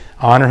it.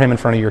 Honor him in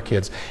front of your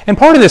kids. And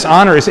part of this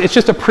honor it's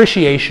just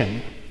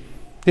appreciation.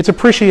 It's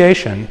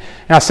appreciation.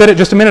 Now, I said it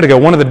just a minute ago.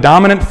 One of the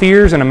dominant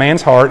fears in a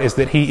man's heart is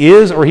that he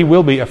is or he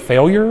will be a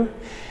failure.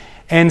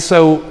 And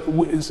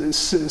so,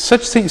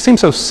 such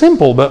seems so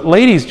simple, but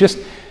ladies, just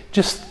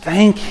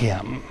thank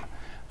him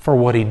for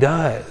what he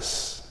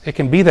does. It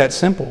can be that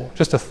simple.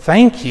 Just a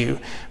thank you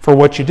for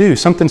what you do.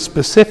 Something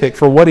specific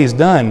for what he's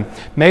done.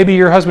 Maybe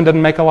your husband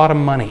doesn't make a lot of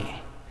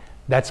money.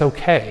 That's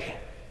okay.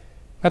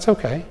 That's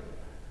okay.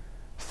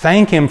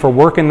 Thank him for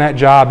working that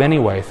job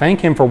anyway.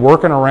 Thank him for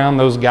working around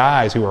those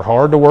guys who are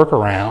hard to work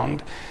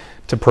around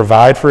to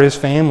provide for his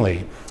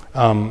family.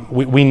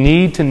 We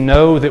need to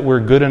know that we're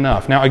good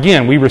enough. Now,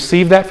 again, we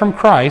receive that from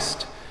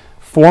Christ,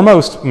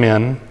 foremost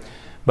men,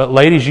 but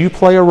ladies, you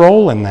play a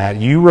role in that.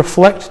 You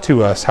reflect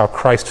to us how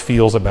Christ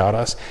feels about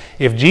us.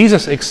 If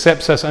Jesus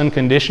accepts us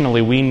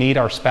unconditionally, we need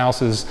our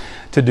spouses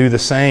to do the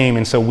same,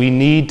 and so we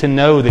need to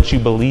know that you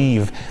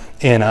believe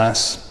in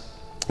us.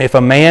 If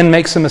a man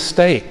makes a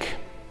mistake,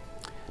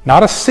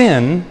 not a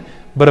sin,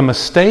 but a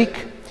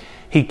mistake,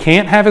 he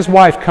can't have his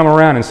wife come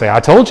around and say,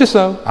 I told you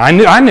so. I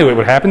knew it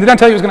would happen. Did I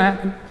tell you it was going to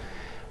happen?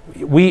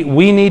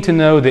 We need to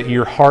know that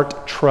your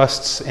heart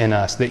trusts in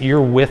us, that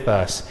you're with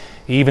us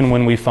even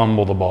when we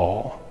fumble the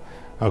ball.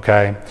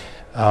 Okay?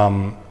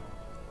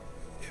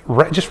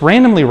 Just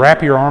randomly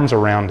wrap your arms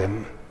around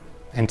him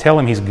and tell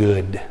him he's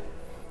good.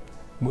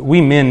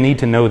 We men need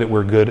to know that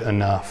we're good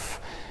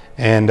enough.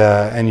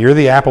 And you're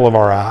the apple of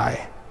our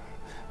eye.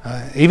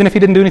 Even if he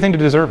didn't do anything to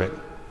deserve it,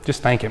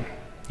 just thank him.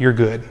 You're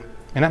good.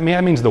 And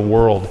that means the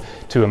world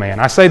to a man.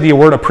 I say the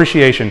word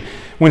appreciation.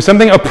 When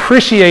something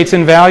appreciates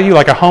in value,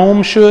 like a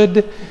home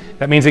should,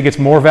 that means it gets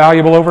more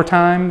valuable over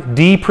time.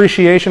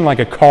 Depreciation, like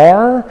a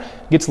car,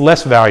 gets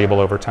less valuable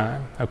over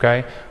time.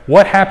 Okay?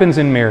 What happens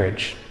in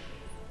marriage?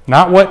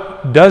 Not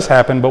what does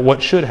happen, but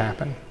what should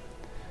happen,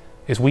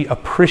 is we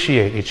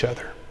appreciate each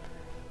other.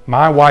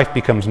 My wife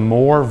becomes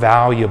more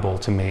valuable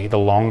to me the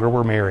longer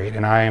we're married,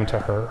 and I am to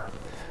her.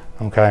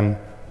 Okay?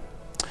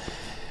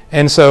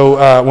 And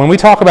so when we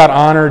talk about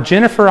honor,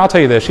 Jennifer, I'll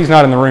tell you this, she's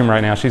not in the room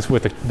right now, she's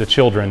with the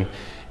children.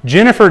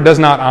 Jennifer does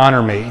not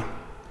honor me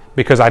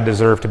because I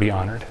deserve to be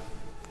honored.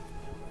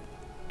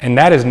 And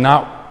that is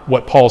not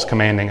what Paul's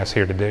commanding us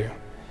here to do.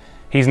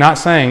 He's not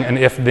saying an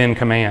if-then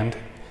command.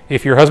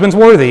 If your husband's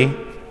worthy,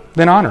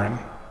 then honor him.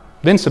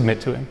 Then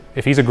submit to him.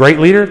 If he's a great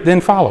leader,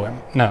 then follow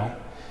him. No.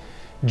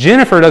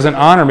 Jennifer doesn't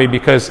honor me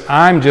because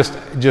I'm just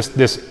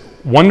this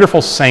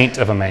wonderful saint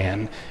of a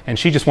man, and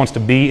she just wants to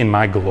be in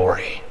my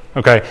glory.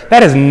 Okay?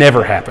 That has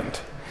never happened.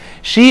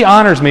 She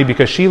honors me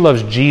because she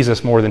loves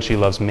Jesus more than she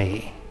loves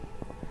me.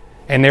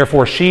 And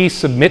therefore she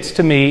submits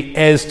to me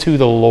as to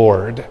the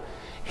Lord.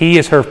 He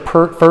is her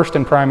first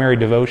and primary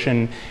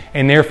devotion,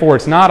 and therefore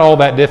it's not all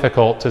that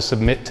difficult to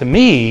submit to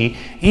me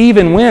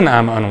even when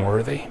I'm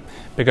unworthy,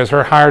 because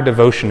her higher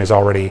devotion is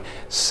already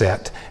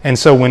set. And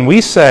so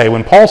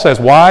when Paul says,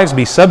 wives,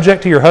 be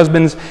subject to your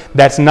husbands,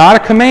 that's not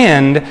a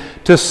command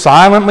to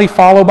silently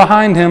follow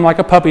behind him like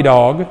a puppy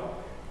dog,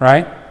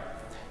 right?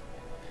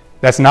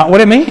 That's not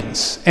what it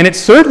means. And it's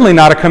certainly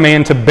not a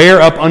command to bear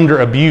up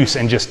under abuse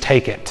and just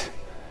take it.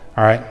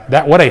 All right?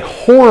 What a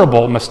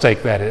horrible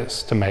mistake that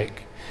is to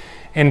make.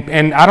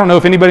 And I don't know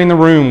if anybody in the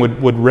room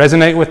would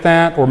resonate with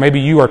that, or maybe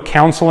you are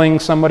counseling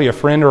somebody, a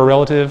friend or a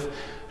relative,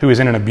 who is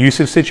in an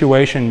abusive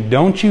situation.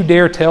 Don't you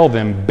dare tell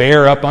them,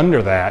 bear up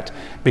under that,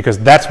 because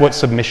that's what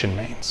submission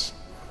means.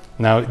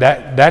 No,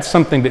 that's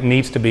something that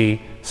needs to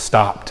be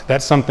stopped.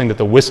 That's something that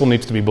the whistle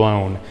needs to be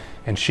blown,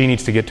 and she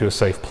needs to get to a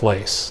safe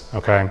place.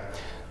 Okay?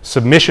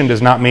 Submission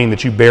does not mean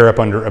that you bear up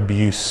under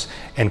abuse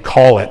and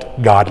call it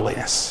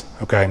godliness.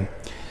 Okay?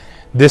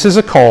 This is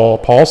a call,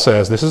 Paul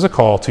says, this is a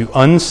call to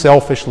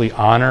unselfishly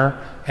honor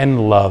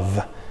and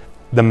love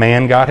the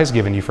man God has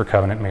given you for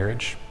covenant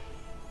marriage.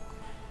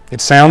 It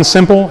sounds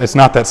simple. It's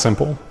not that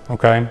simple,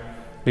 okay?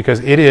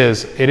 Because it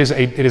is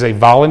a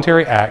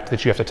voluntary act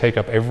that you have to take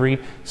up every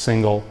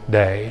single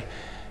day.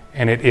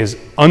 And it is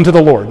unto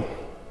the Lord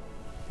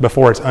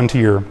before it's unto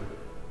your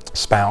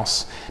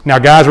spouse. Now,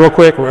 guys, real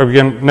quick,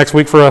 again, next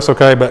week for us,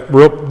 okay? But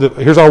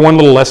here's our one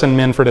little lesson,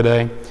 men, for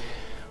today.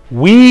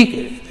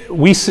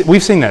 We've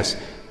seen this.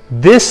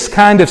 This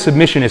kind of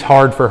submission is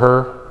hard for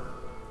her.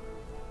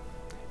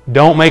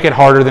 Don't make it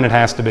harder than it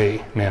has to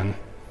be, men.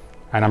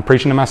 And I'm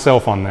preaching to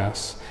myself on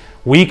this.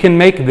 We can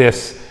make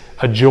this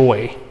a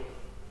joy,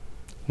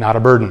 not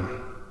a burden.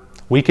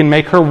 We can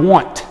make her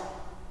want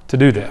to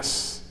do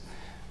this.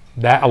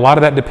 A lot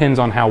of that depends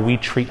on how we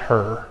treat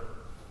her,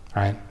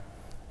 right?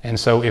 And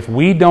so if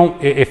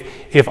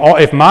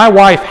my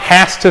wife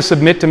has to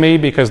submit to me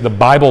because the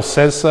Bible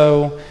says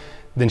so,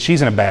 then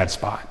she's in a bad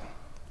spot.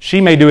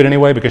 She may do it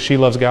anyway because she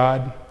loves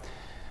God,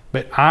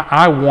 but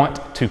I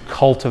want to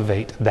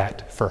cultivate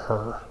that for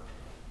her,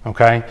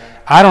 okay?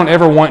 I don't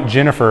ever want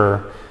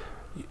Jennifer,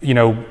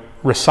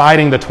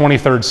 reciting the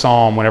 23rd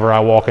Psalm whenever I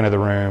walk into the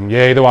room.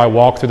 Yea, though I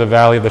walk through the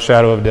valley of the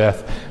shadow of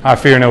death, I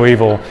fear no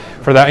evil.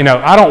 For that,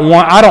 I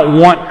don't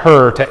want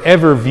her to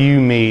ever view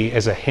me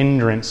as a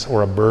hindrance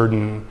or a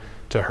burden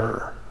to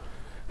her.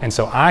 And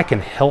so I can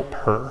help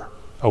her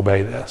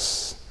obey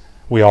this.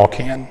 We all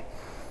can.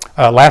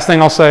 Last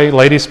thing I'll say,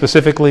 ladies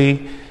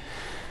specifically,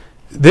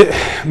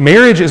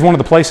 marriage is one of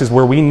the places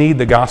where we need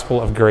the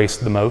gospel of grace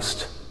the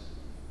most.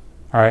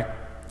 All right?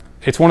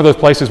 It's one of those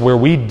places where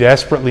we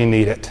desperately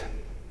need it.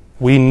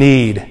 We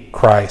need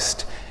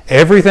Christ.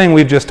 Everything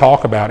we've just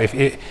talked about,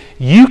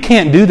 you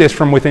can't do this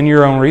from within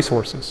your own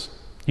resources.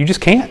 You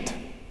just can't.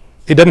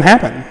 It doesn't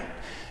happen.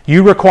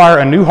 You require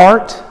a new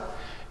heart.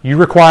 You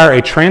require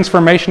a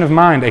transformation of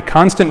mind, a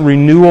constant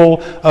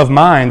renewal of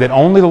mind that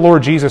only the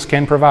Lord Jesus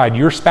can provide.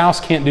 Your spouse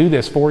can't do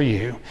this for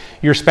you.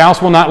 Your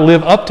spouse will not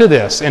live up to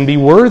this and be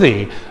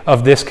worthy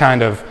of this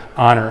kind of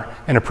honor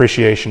and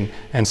appreciation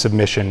and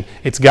submission.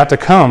 It's got to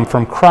come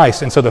from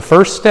Christ. And so the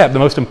first step, the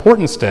most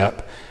important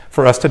step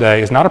for us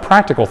today, is not a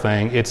practical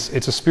thing. It's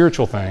a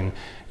spiritual thing.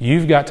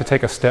 You've got to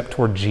take a step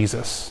toward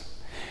Jesus.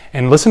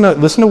 And listen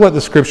to what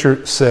the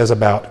Scripture says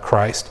about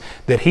Christ,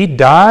 that He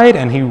died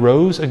and He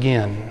rose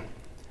again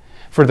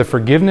for the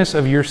forgiveness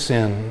of your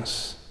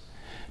sins,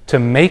 to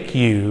make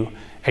you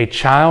a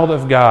child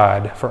of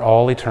God for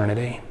all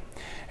eternity.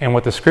 And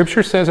what the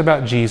Scripture says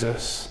about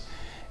Jesus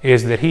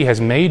is that He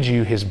has made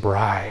you His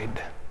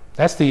bride.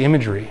 That's the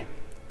imagery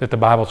that the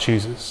Bible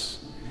chooses.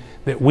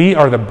 that we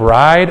are the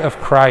bride of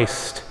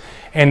Christ,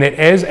 and that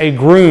as a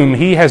groom,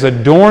 he has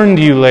adorned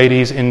you,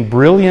 ladies, in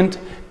brilliant,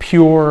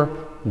 pure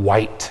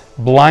white,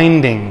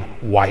 blinding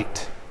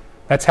white.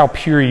 That's how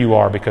pure you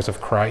are because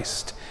of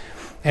Christ.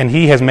 And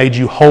he has made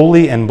you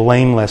holy and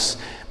blameless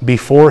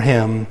before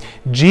him.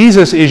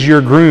 Jesus is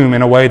your groom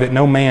in a way that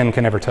no man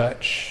can ever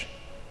touch.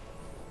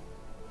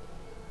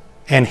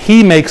 And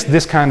he makes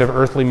this kind of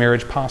earthly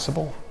marriage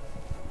possible.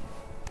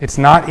 It's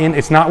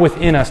not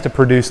within us to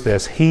produce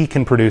this. He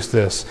can produce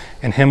this,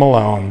 and him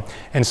alone.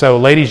 And so,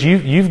 ladies,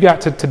 you've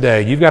got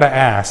to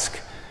ask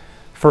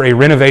for a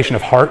renovation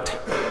of heart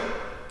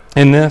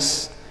in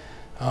this.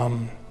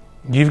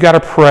 You've got to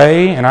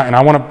pray, and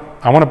I want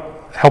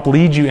to help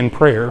lead you in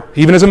prayer.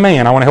 Even as a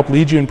man, I want to help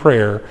lead you in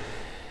prayer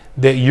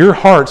that your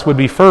hearts would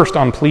be first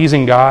on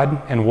pleasing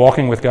God and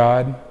walking with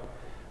God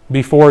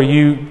before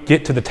you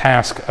get to the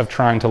task of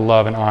trying to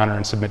love and honor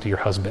and submit to your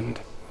husband.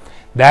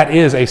 That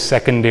is a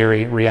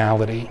secondary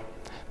reality.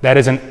 That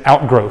is an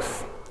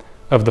outgrowth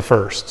of the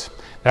first.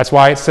 That's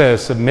why it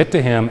says, submit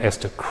to him as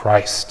to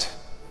Christ.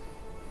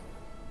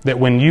 That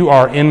when you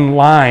are in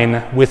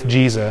line with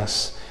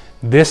Jesus,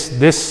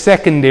 this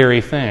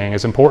secondary thing,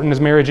 as important as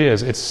marriage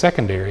is, it's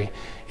secondary.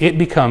 It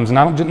becomes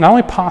not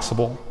only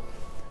possible,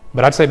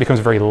 but I'd say it becomes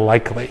very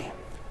likely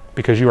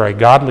because you are a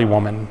godly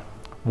woman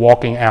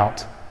walking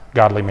out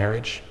godly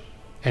marriage.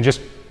 And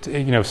just,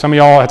 some of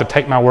y'all have to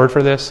take my word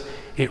for this.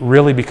 It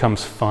really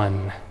becomes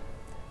fun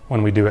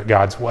when we do it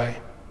God's way.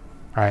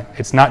 All right?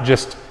 It's not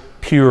just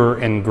pure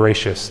and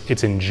gracious.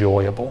 It's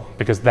enjoyable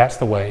because that's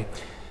the way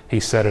he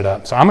set it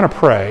up. So I'm going to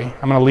pray.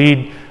 I'm going to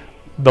lead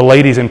the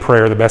ladies in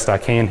prayer the best I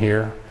can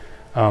here.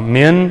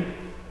 Men,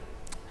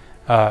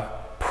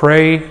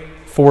 pray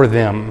for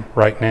them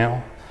right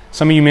now.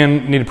 Some of you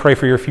men need to pray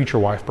for your future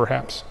wife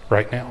perhaps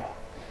right now.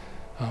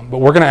 But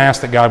we're going to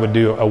ask that God would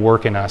do a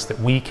work in us that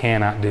we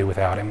cannot do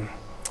without him.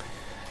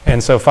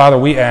 And so, Father,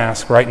 we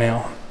ask right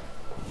now,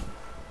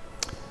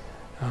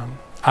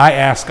 I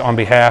ask on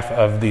behalf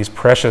of these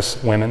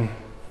precious women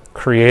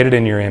created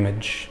in your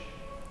image,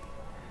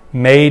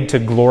 made to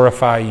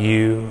glorify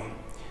you,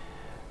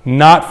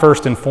 not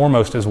first and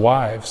foremost as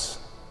wives,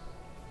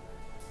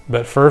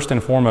 but first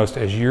and foremost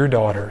as your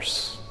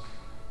daughters,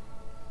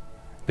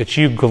 that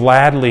you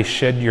gladly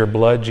shed your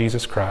blood,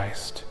 Jesus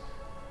Christ,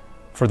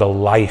 for the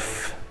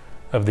life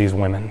of these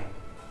women.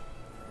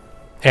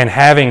 And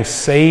having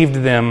saved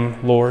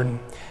them, Lord,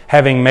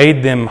 having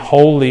made them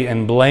holy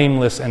and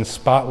blameless and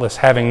spotless,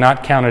 having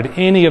not counted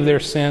any of their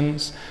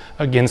sins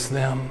against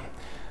them,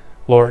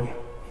 Lord,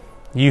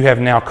 you have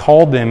now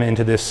called them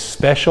into this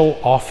special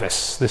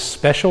office, this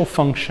special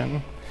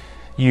function,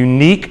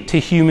 unique to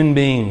human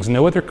beings.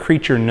 No other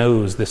creature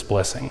knows this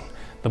blessing,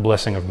 the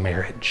blessing of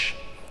marriage,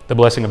 the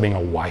blessing of being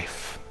a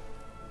wife.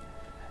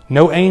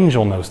 No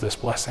angel knows this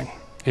blessing.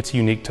 It's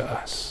unique to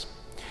us.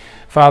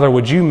 Father,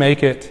 would you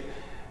make it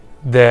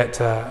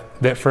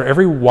that for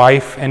every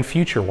wife and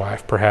future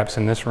wife, perhaps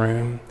in this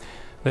room,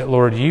 that,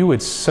 Lord, you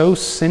would so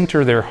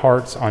center their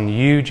hearts on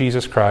you,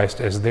 Jesus Christ,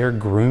 as their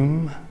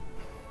groom,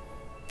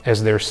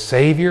 as their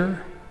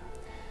Savior,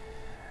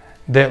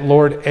 that,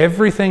 Lord,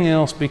 everything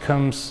else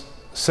becomes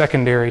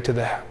secondary to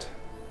that.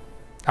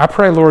 I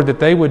pray, Lord, that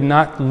they would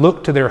not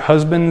look to their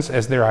husbands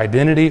as their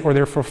identity or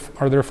their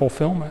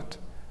fulfillment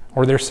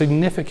or their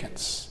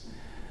significance.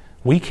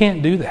 We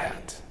can't do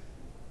that.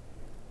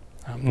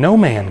 No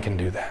man can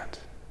do that.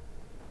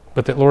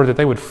 But that, Lord, that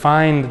they would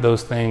find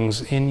those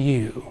things in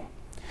you.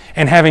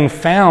 And having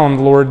found,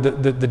 Lord,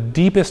 the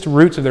deepest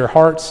roots of their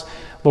hearts,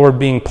 Lord,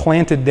 being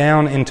planted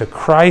down into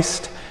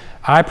Christ,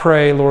 I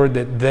pray, Lord,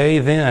 that they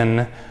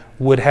then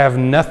would have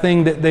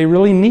nothing that they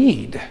really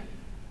need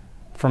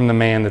from the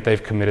man that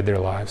they've committed their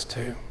lives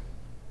to.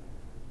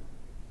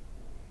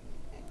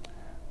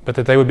 But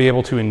that they would be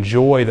able to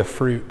enjoy the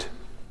fruit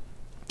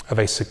of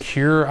a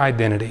secure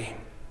identity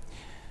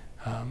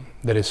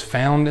that is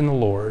found in the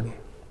Lord.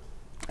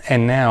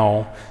 And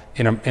now,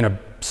 in a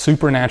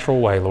supernatural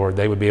way, Lord,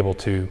 they would be able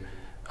to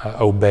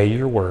obey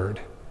your word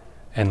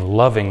and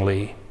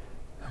lovingly,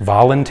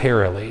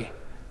 voluntarily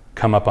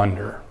come up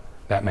under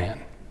that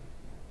man.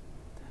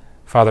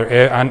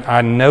 Father,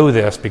 I know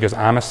this because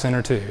I'm a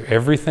sinner too.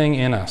 Everything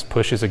in us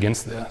pushes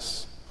against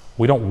this.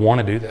 We don't want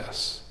to do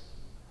this.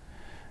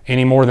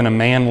 Any more than a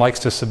man likes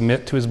to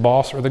submit to his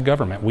boss or the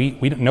government.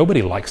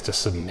 Nobody likes to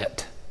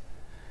submit.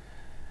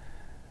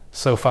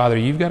 So, Father,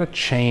 you've got to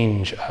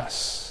change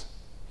us.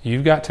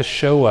 You've got to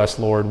show us,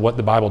 Lord, what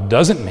the Bible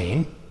doesn't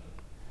mean,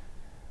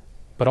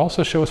 but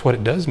also show us what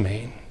it does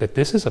mean, that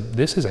this is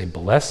a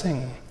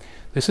blessing.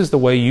 This is the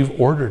way you've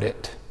ordered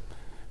it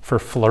for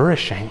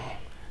flourishing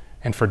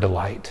and for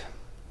delight.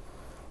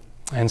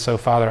 And so,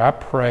 Father, I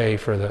pray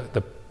for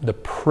the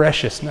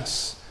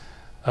preciousness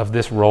of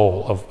this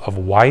role of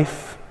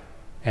wife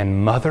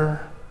and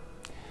mother.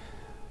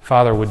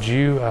 Father, would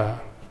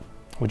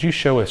you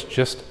show us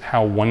just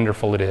how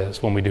wonderful it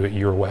is when we do it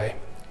your way,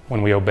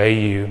 when we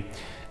obey you,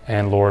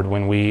 and Lord,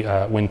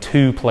 when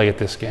two play at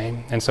this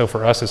game. And so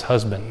for us as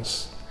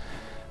husbands,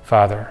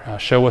 Father,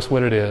 show us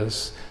what it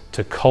is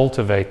to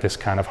cultivate this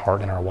kind of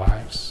heart in our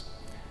wives.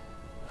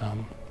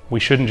 We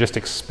shouldn't just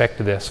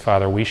expect this,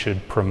 Father. We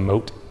should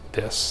promote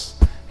this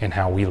in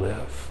how we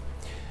live.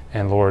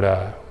 And Lord,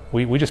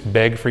 we just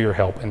beg for your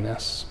help in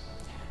this.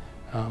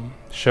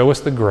 Show us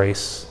the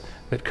grace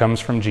that comes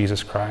from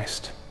Jesus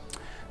Christ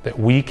that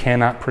we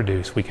cannot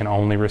produce, we can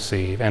only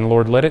receive. And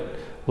Lord, let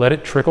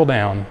it trickle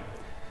down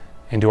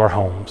into our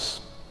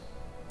homes,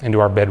 into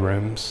our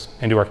bedrooms,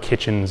 into our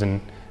kitchens,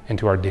 and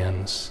into our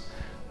dens,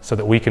 so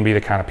that we can be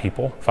the kind of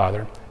people,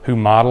 Father, who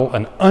model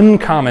an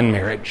uncommon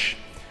marriage,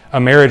 a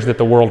marriage that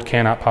the world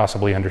cannot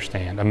possibly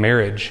understand, a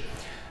marriage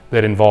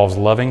that involves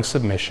loving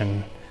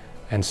submission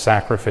and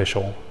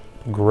sacrificial,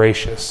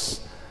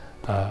 gracious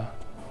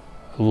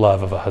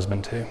love of a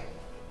husband too.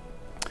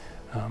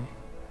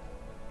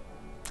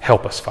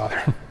 Help us,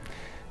 Father.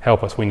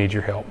 Help us. We need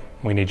your help.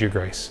 We need your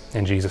grace.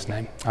 In Jesus'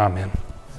 name, amen.